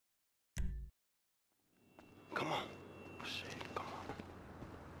Come on. Shit, come on.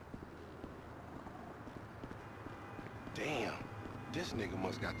 Damn, this nigga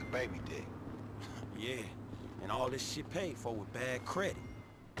must got the baby dick. Yeah, and all this shit paid for with bad credit.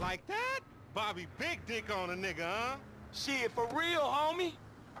 Like that? Bobby big dick on a nigga, huh? Shit, for real, homie?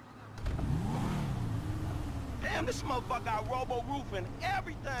 Damn, this motherfucker got robo-roof and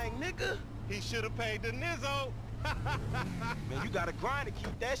everything, nigga. He should've paid the nizzo. Man, you gotta grind to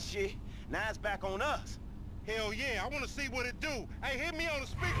keep that shit. Now it's back on us. Hell yeah, I wanna see what it do. Hey, hit me on the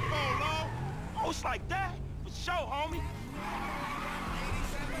speakerphone, Law. Oh, it's like that? For sure, homie.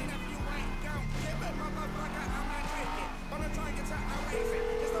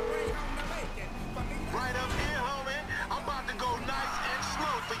 Right up here, homie. I'm about to go nice and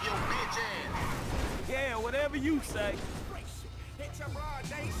slow for your bitch ass. Yeah, whatever you say. Hit your broad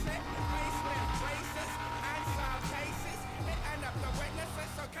day set, face left traces, unsolved cases, hitting up the witnesses,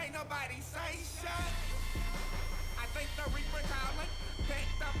 so can't nobody say shit. I think the Reaper calling,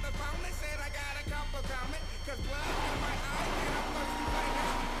 picked up the phone and said I got a couple coming, cause blood in my eye and I'm supposed to play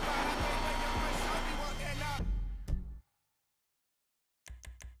now, but I think when you first saw me walking up.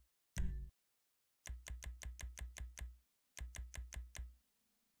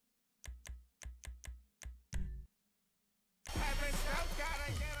 Having stuff, gotta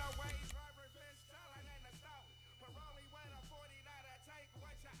get away, drivers been selling in the stove, parolee with a 40 that'll take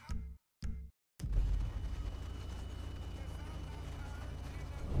what you up.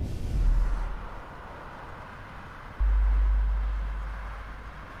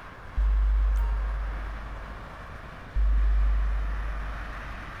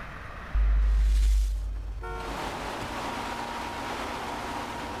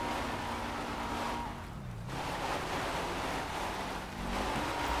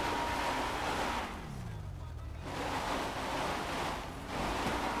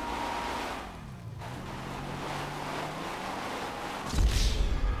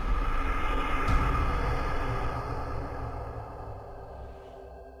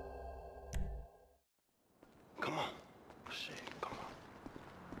 Come on. Shit, come on.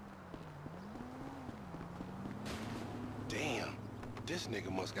 Damn, this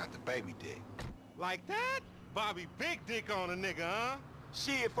nigga must got the baby dick. Like that? Bobby big dick on a nigga, huh?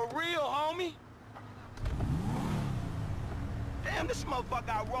 Shit, for real, homie? Damn, this motherfucker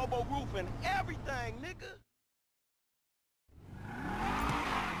got robo-roof and everything, nigga.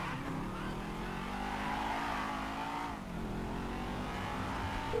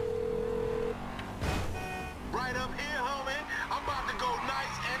 Right up here, homie. I'm about to go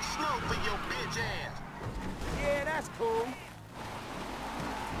nice and slow for your bitch ass. Yeah, that's cool.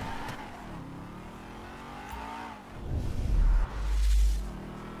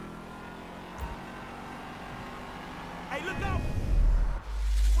 Hey, look out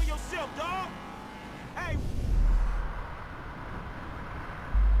for yourself, dog. Hey.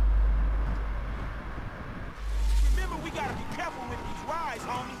 Remember, we gotta be careful with these rides,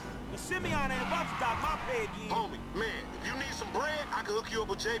 homie. The Simeon ain't about to dock my pay again. Homie, man, if you need some bread, I can hook you up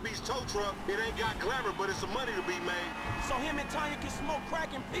with JB's tow truck. It ain't got glamour, but it's some money to be made. So him and Tanya can smoke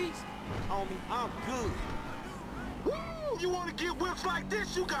crack in peace? Homie, I'm good. Woo! You wanna get whips like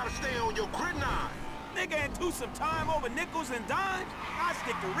this, you gotta stay on your grit nine. Nigga ain't do some time over nickels and dimes? I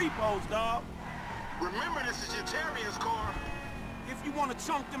stick to repos, dog. Remember, this is your Terrier's car. If you wanna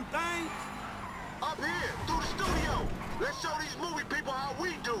chunk them things. Up here, through the studio. Let's show these movie people how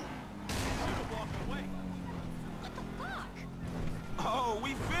we do. What the fuck? Oh,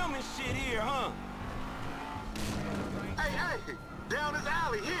 we filming shit here, huh? Hey, hey, down this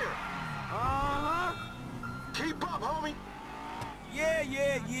alley here. Uh-huh. Keep up, homie. Yeah,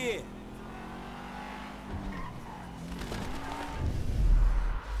 yeah, yeah.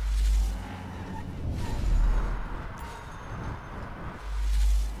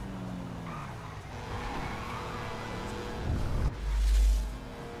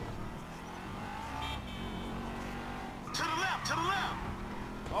 To the left.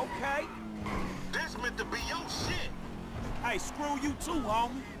 Okay. This meant to be your shit. Hey, screw you too,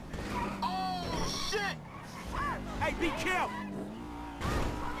 homie. Oh, shit. Hey, be careful.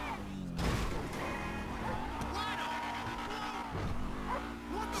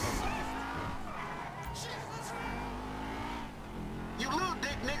 You little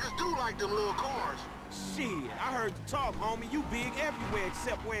dick niggas do like them little cars. Shit, I heard you talk, homie. You big everywhere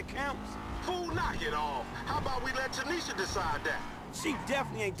except where it counts. Fool, knock it off. How about we let Tanisha decide that? She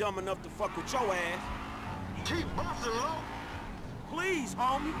definitely ain't dumb enough to fuck with your ass. Keep busting low. Please,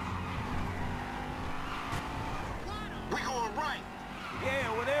 homie. We going right.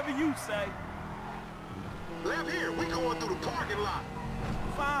 Yeah, whatever you say. Left here, we going through the parking lot.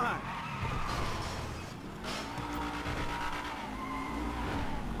 Fine.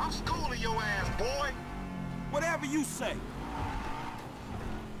 boy. Whatever you say.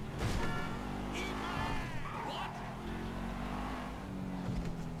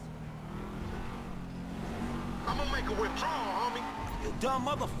 I'm gonna make a withdrawal, homie. You dumb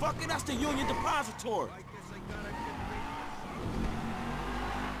motherfucker, that's the Union Depository.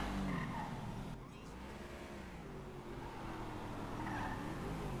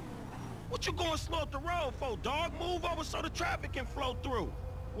 What you going slow up the road for, dog? Move over so the traffic can flow through.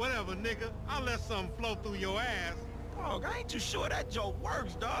 Whatever, nigga. I'll let something flow through your ass. Dog, I ain't too sure that joke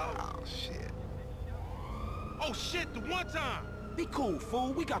works, dog. Oh, shit. Oh, shit, the one time. Be cool,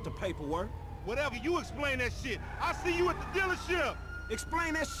 fool. We got the paperwork. Whatever, you explain that shit. I'll see you at the dealership.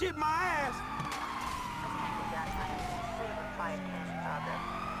 Explain that shit my ass.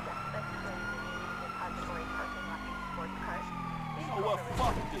 Oh, well,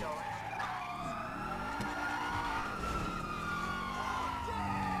 fuck this.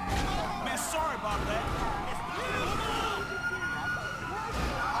 Man, sorry about that.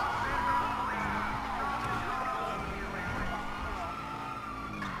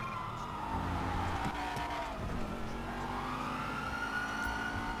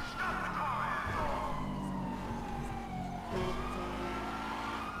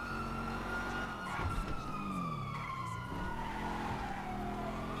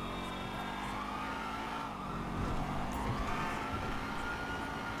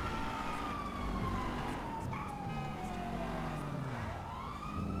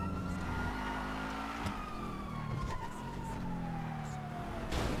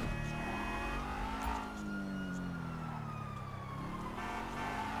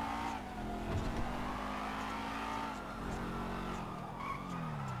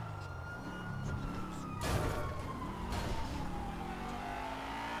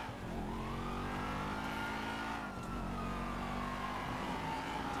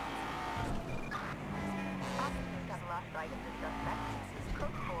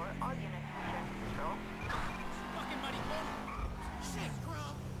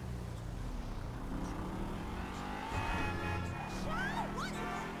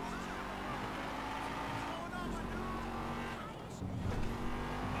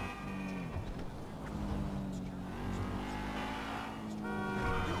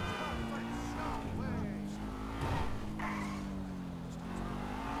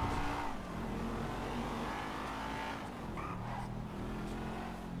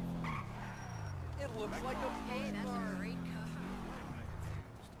 Looks like a... Hey, that's a great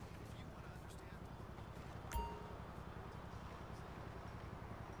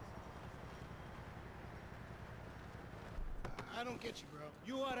I don't get you, bro.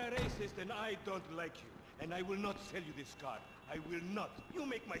 You are a racist and I don't like you. And I will not sell you this car. I will not. You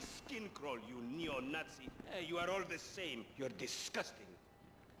make my skin crawl, you neo-Nazi. You are all the same. You're disgusting.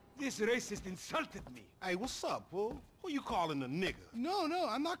 This racist insulted me. Hey, what's up, fool? Who you calling a nigga? No,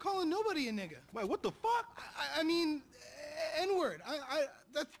 I'm not calling nobody a nigga. Wait, what the fuck? I mean, N-word.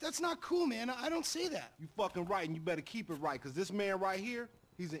 That's not cool, man. I don't say that. You fucking right, and you better keep it right, because this man right here,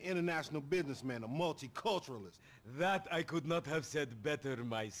 he's an international businessman, a multiculturalist. That I could not have said better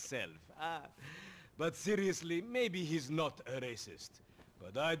myself. But seriously, maybe he's not a racist.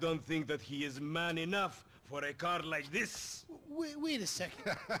 But I don't think that he is man enough for a car like this. Wait a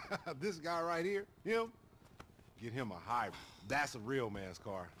second. This guy right here, him, get him a hybrid. That's a real man's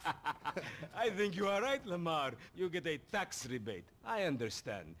car. I think you are right, Lamar. You get a tax rebate. I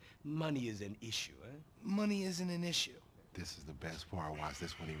understand. Money is an issue, eh? Money isn't an issue. This is the best part. Watch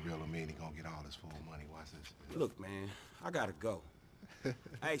this when he reel him in. He gonna get all his full money. Watch this. Look, man, I gotta go.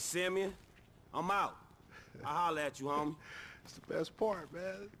 Hey, Simeon, I'm out. I'll holler at you, homie. It's the best part,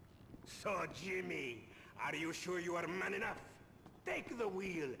 man. So, Jimmy, are you sure you are man enough? Take the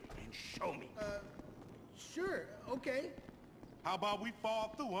wheel and show me. Sure, okay. How about we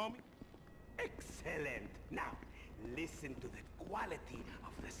fall through, homie? Excellent. Now, listen to the quality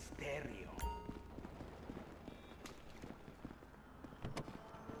of the stereo.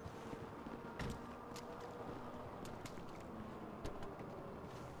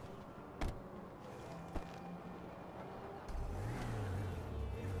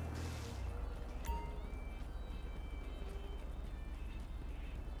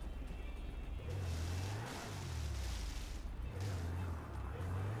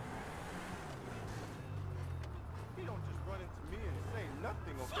 He don't just run into me and say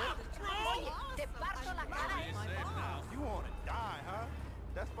nothing, okay? Oye, te parto la cara, You wanna die, huh?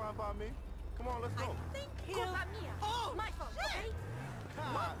 That's fine by me. Come on, let's go. Culpa mía. My fault, okay?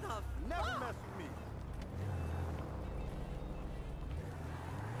 What the Never mess with me.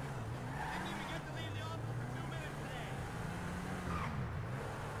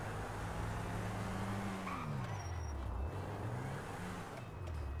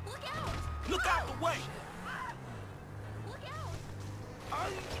 Look out the way! Look out!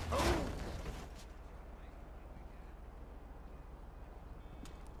 Oh.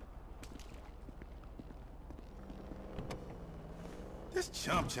 This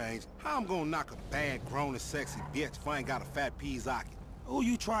chump change. How I'm gonna knock a bad, grown and sexy bitch if I ain't got a fat peasocket? Who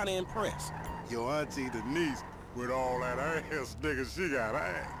you trying to impress? Your auntie Denise, with all that ass, nigga, she got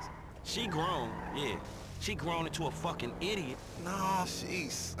ass. She grown, yeah. She grown into a fucking idiot. Nah,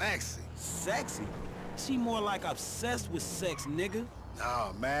 she's sexy. Sexy? She more like obsessed with sex, nigga.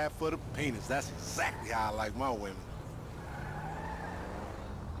 Nah, mad for the penis. That's exactly how I like my women.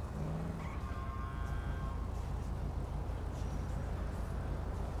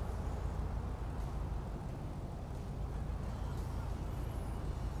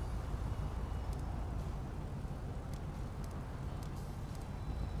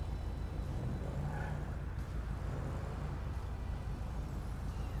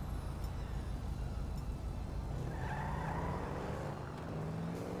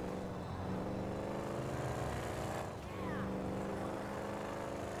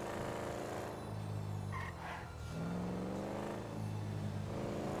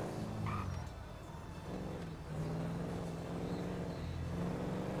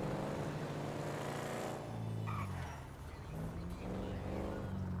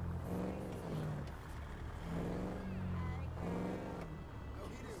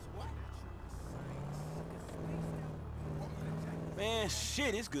 Man,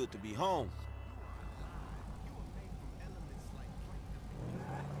 shit, it's good to be home.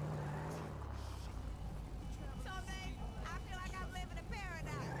 Someday, I feel like I'm living in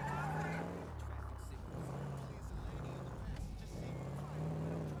paradise.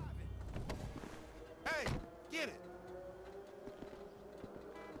 Hey, get it.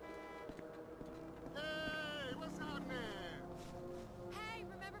 Hey, what's happening? Hey,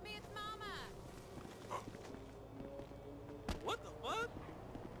 remember me? It's Mama. What the fuck?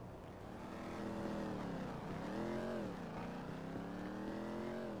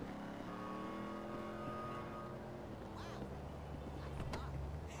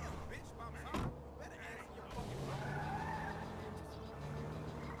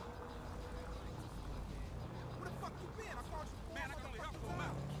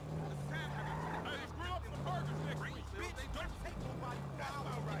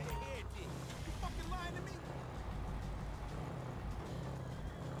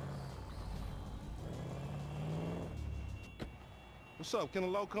 What's up? Can a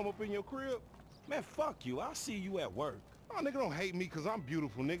low come up in your crib? Man, fuck you. I'll see you at work. Oh, nigga, don't hate me because I'm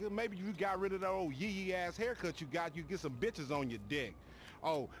beautiful, nigga. Maybe if you got rid of that old yee-yee ass haircut you got, you get some bitches on your dick.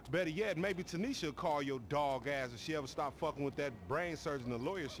 Oh, better yet, maybe Tanisha will call your dog ass if she ever stop fucking with that brain surgeon, the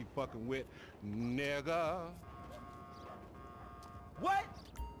lawyer she fucking with, nigga. What?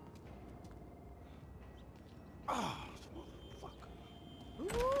 Oh,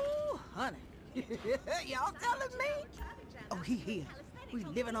 Ooh, honey. Y'all telling me? Oh, he here. We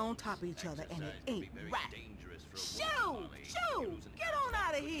living on top of each other, and it ain't right. Shoo! Shoo! Get on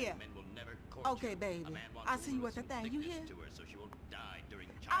out of here! Okay, baby. I'll see you at the thing. You hear?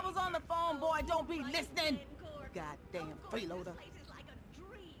 I was on the phone, boy. Don't be listening. Goddamn freeloader.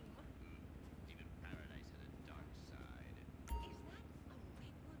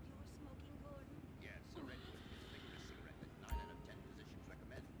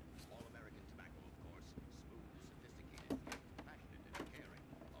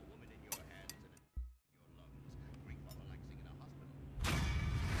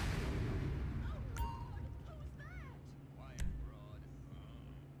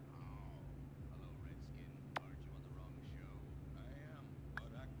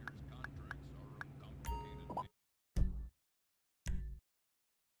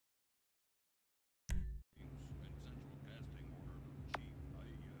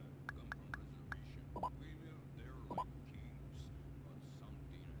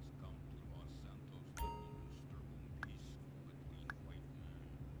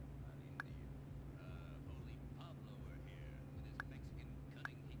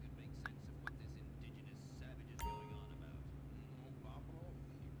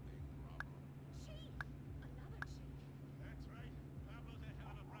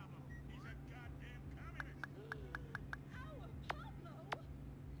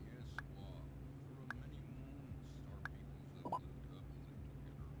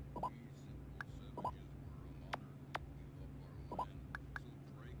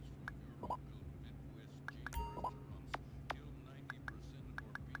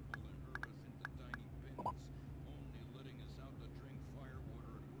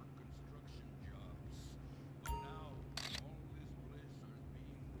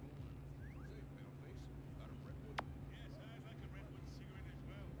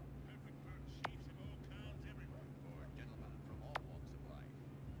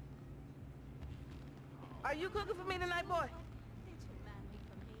 Are you cooking for me tonight, boy?